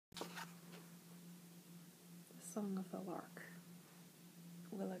Song of the Lark,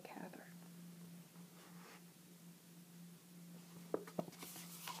 Willa Cather.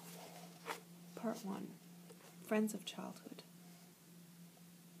 Part 1. Friends of Childhood.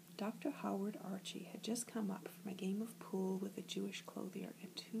 Dr. Howard Archie had just come up from a game of pool with a Jewish clothier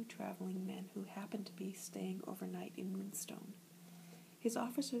and two traveling men who happened to be staying overnight in Moonstone. His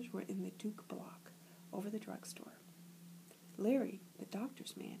officers were in the Duke block, over the drugstore. Larry, the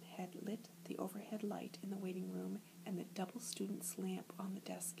doctor's man, had lit the overhead light in the waiting room and the double student's lamp on the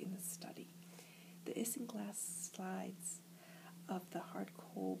desk in the study. The isinglass slides of the hard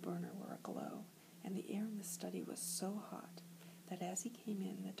coal burner were aglow, and the air in the study was so hot that as he came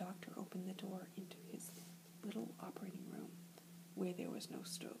in, the doctor opened the door into his little operating room, where there was no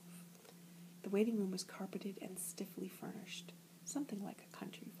stove. The waiting room was carpeted and stiffly furnished, something like a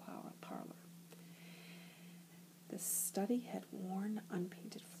country parlor. The study had worn,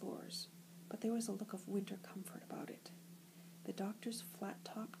 unpainted floors, but there was a look of winter comfort about it. The doctor's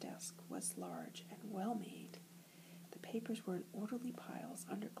flat-top desk was large and well-made. The papers were in orderly piles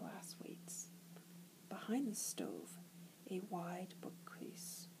under glass weights. Behind the stove, a wide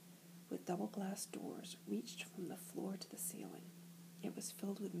bookcase with double-glass doors reached from the floor to the ceiling. It was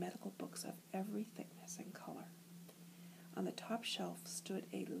filled with medical books of every thickness and color. On the top shelf stood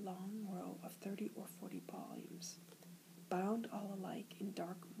a long row of 30 or 40 volumes, bound all alike in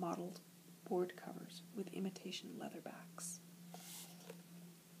dark mottled board covers with imitation leather backs.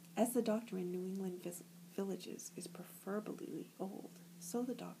 As the doctor in New England villages is preferably old, so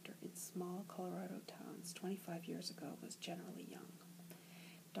the doctor in small Colorado towns 25 years ago was generally young.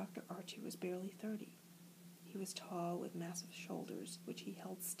 Dr. Archie was barely 30. He was tall with massive shoulders, which he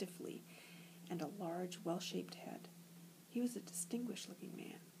held stiffly, and a large, well-shaped head. He was a distinguished-looking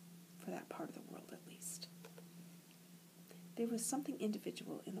man, for that part of the world at least. There was something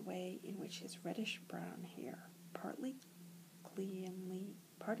individual in the way in which his reddish-brown hair, parted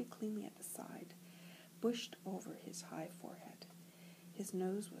cleanly at the side, bushed over his high forehead. His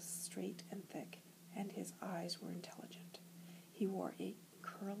nose was straight and thick, and his eyes were intelligent. He wore a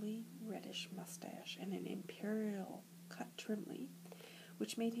curly, reddish mustache and an imperial cut trimly,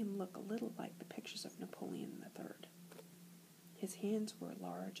 which made him look a little like the pictures of Napoleon III. His hands were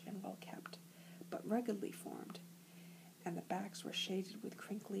large and well-kept, but ruggedly formed, and the backs were shaded with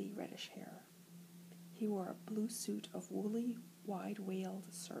crinkly reddish hair. He wore a blue suit of woolly, wide-wailed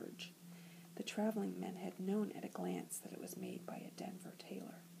serge. The traveling men had known at a glance that it was made by a Denver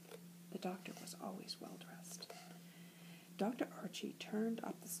tailor. The doctor was always well-dressed. Dr. Archie turned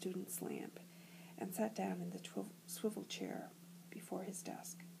up the student's lamp and sat down in the swivel chair before his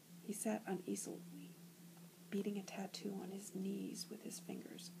desk. He sat uneasily, beating a tattoo on his knees with his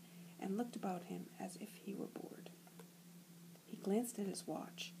fingers, and looked about him as if he were bored. He glanced at his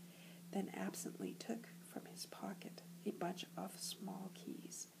watch, then absently took from his pocket a bunch of small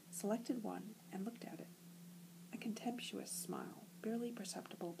keys, selected one, and looked at it. A contemptuous smile, barely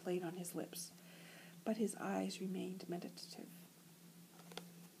perceptible, played on his lips, but his eyes remained meditative.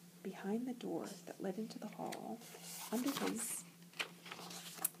 Behind the door that led into the hall, under his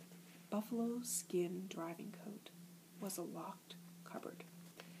buffalo skin driving coat, was a locked cupboard.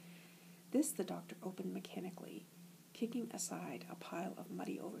 This the doctor opened mechanically, kicking aside a pile of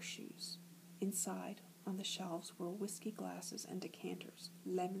muddy overshoes. Inside, on the shelves, were whiskey glasses and decanters,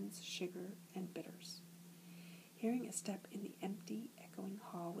 lemons, sugar, and bitters. Hearing a step in the empty, echoing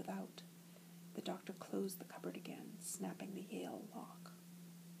hall without, the doctor closed the cupboard again, snapping the Yale lock.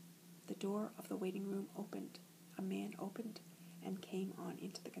 The door of the waiting room opened. A man opened and came on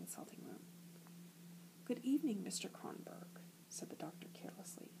into the consulting room. "Good evening, Mr. Kronberg," said the doctor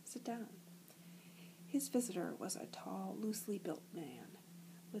carelessly. "Sit down." His visitor was a tall, loosely built man,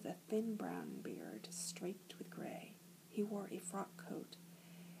 with a thin brown beard streaked with gray. He wore a frock coat,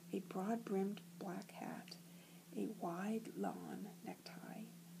 a broad-brimmed black hat, a wide lawn necktie,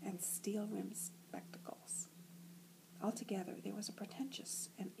 and steel-rimmed spectacles. Altogether, there was a pretentious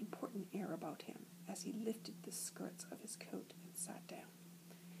and important air about him as he lifted the skirts of his coat and sat down.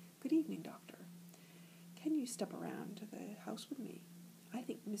 "Good evening, Doctor. Can you step around to the house with me? I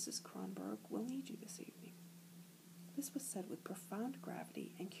think Mrs. Kronberg will need you this evening." This was said with profound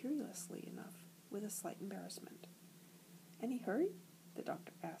gravity and, curiously enough, with a slight embarrassment. "Any hurry?" the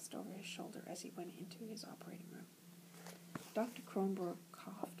doctor asked over his shoulder as he went into his operating room. Dr. Kronberg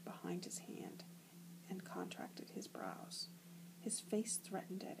coughed behind his hand and contracted his brows. His face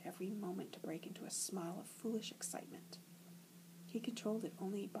threatened at every moment to break into a smile of foolish excitement. He controlled it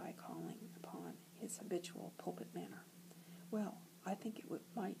only by calling upon his habitual pulpit manner. "Well, I think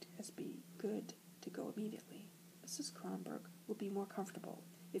it might as be good to go immediately. Mrs. Kronberg will be more comfortable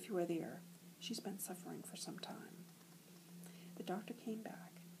if you are there, She's been suffering for some time." The doctor came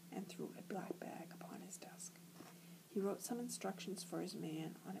back and threw a black bag upon his desk. He wrote some instructions for his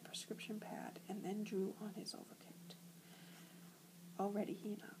man on a prescription pad and then drew on his overcoat. "All ready,"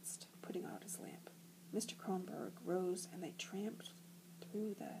 he announced, putting out his lamp. Mr. Kronberg rose and they tramped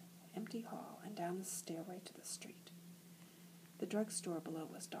through the empty hall and down the stairway to the street. The drugstore below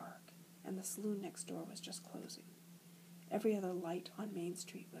was dark, and the saloon next door was just closing. Every other light on Main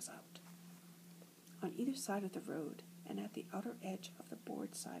Street was out. On either side of the road, and at the outer edge of the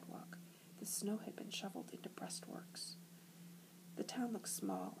board sidewalk, the snow had been shoveled into breastworks. The town looked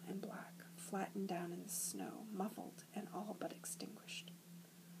small and black, flattened down in the snow, muffled and all but extinguished.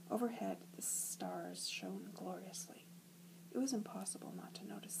 Overhead, the stars shone gloriously. It was impossible not to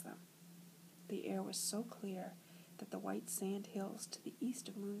notice them. The air was so clear that the white sand hills to the east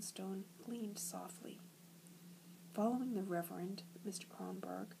of Moonstone gleamed softly. Following the Reverend Mr.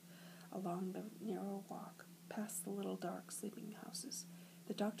 Kronberg along the narrow walk, past the little dark sleeping houses,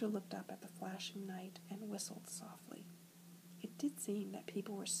 the doctor looked up at the flashing night and whistled softly. It did seem that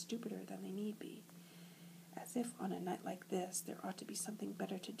people were stupider than they need be, as if on a night like this there ought to be something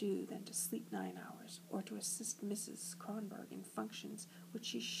better to do than to sleep 9 hours, or to assist Mrs. Kronberg in functions which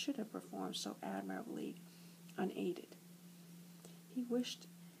she should have performed so admirably unaided. He wished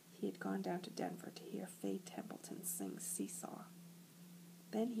he had gone down to Denver to hear Faye Templeton sing Seesaw.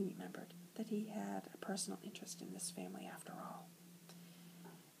 Then he remembered that he had a personal interest in this family after all.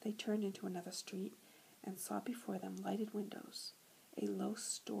 They turned into another street and saw before them lighted windows, a low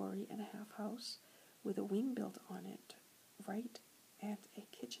 1.5-story house with a wing built on it right and a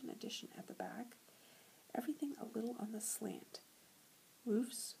kitchen addition at the back, everything a little on the slant,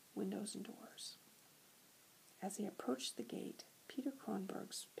 roofs, windows, and doors. As they approached the gate, Peter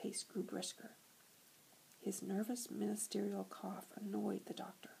Kronberg's pace grew brisker. His nervous ministerial cough annoyed the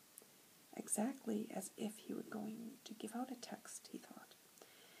doctor, exactly as if he were going to give out a text, he thought.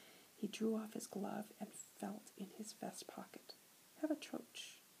 He drew off his glove and felt in his vest pocket. "Have a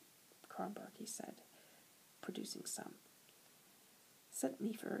troch, Kronberg," he said, producing some. "Sent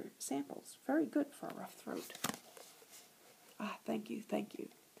me for samples. Very good for a rough throat." "Ah, thank you.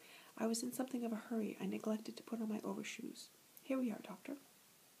 I was in something of a hurry. I neglected to put on my overshoes. Here we are, doctor."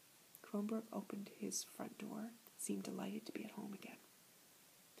 Kronberg opened his front door, seemed delighted to be at home again.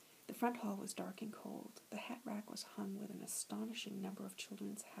 The front hall was dark and cold. The hat rack was hung with an astonishing number of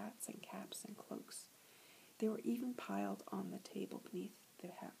children's hats and caps and cloaks. They were even piled on the table beneath the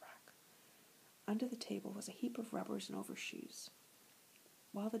hat rack. Under the table was a heap of rubbers and overshoes.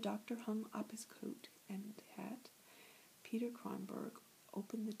 While the doctor hung up his coat and hat, Peter Kronberg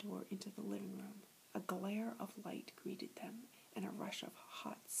opened the door into the living room. A glare of light greeted them, and a rush of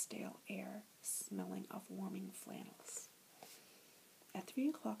hot, stale air, smelling of warming flannels. At 3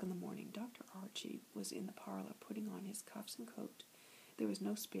 o'clock in the morning, Dr. Archie was in the parlor putting on his cuffs and coat. There was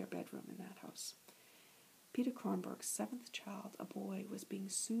no spare bedroom in that house. Peter Kronberg's 7th child, a boy, was being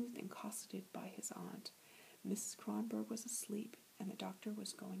soothed and cosseted by his aunt. Mrs. Kronberg was asleep, and the doctor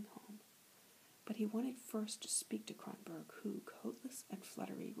was going home. But he wanted first to speak to Kronberg, who, coatless and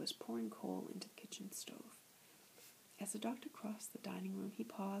fluttery, was pouring coal into the kitchen stove. As the doctor crossed the dining room, he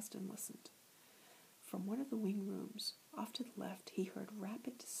paused and listened. From one of the wing rooms, off to the left, he heard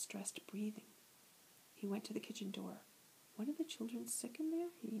rapid, distressed breathing. He went to the kitchen door. "One of the children sick in there?"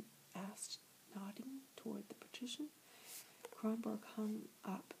 he asked, nodding toward the partition. Kronberg hung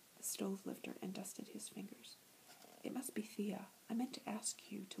up the stove lifter and dusted his fingers. "It must be Thea. I meant to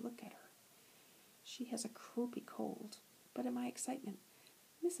ask you to look at her. She has a croupy cold, but in my excitement,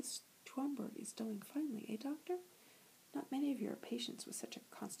 Mrs. Kronberg is doing finely, eh, doctor? Not many of your patients with such a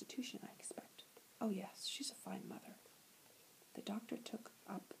constitution, I expect." "Oh, yes, she's a fine mother." The doctor took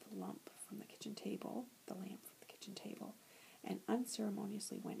up the lamp from the kitchen table, and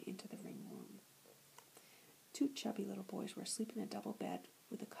unceremoniously went into the ring room. 2 chubby little boys were asleep in a double bed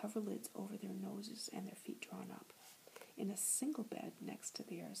with the coverlids over their noses and their feet drawn up. In a single bed next to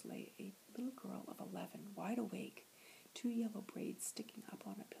theirs lay a little girl of 11, wide awake, 2 yellow braids sticking up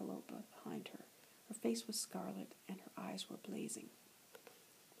on a pillow behind her. Her face was scarlet, and her eyes were blazing.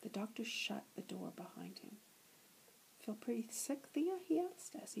 The doctor shut the door behind him. "Feel pretty sick, Thea?" he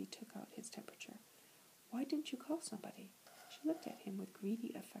asked, as he took out his temperature. "Why didn't you call somebody?" She looked at him with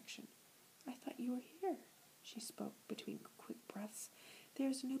greedy affection. "I thought you were here," she spoke between quick breaths.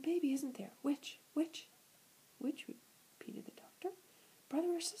 "There's a new baby, isn't there? Which? Which?" "Which?" repeated the doctor.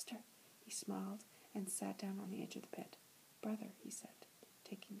 "Brother or sister?" He smiled and sat down on the edge of the bed. "Brother," he said,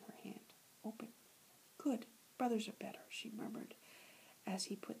 taking her hand. "Open." "Good. Brothers are better," she murmured, as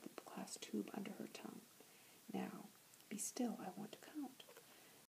he put the glass tube under her tongue. "Now, be still. I want to count."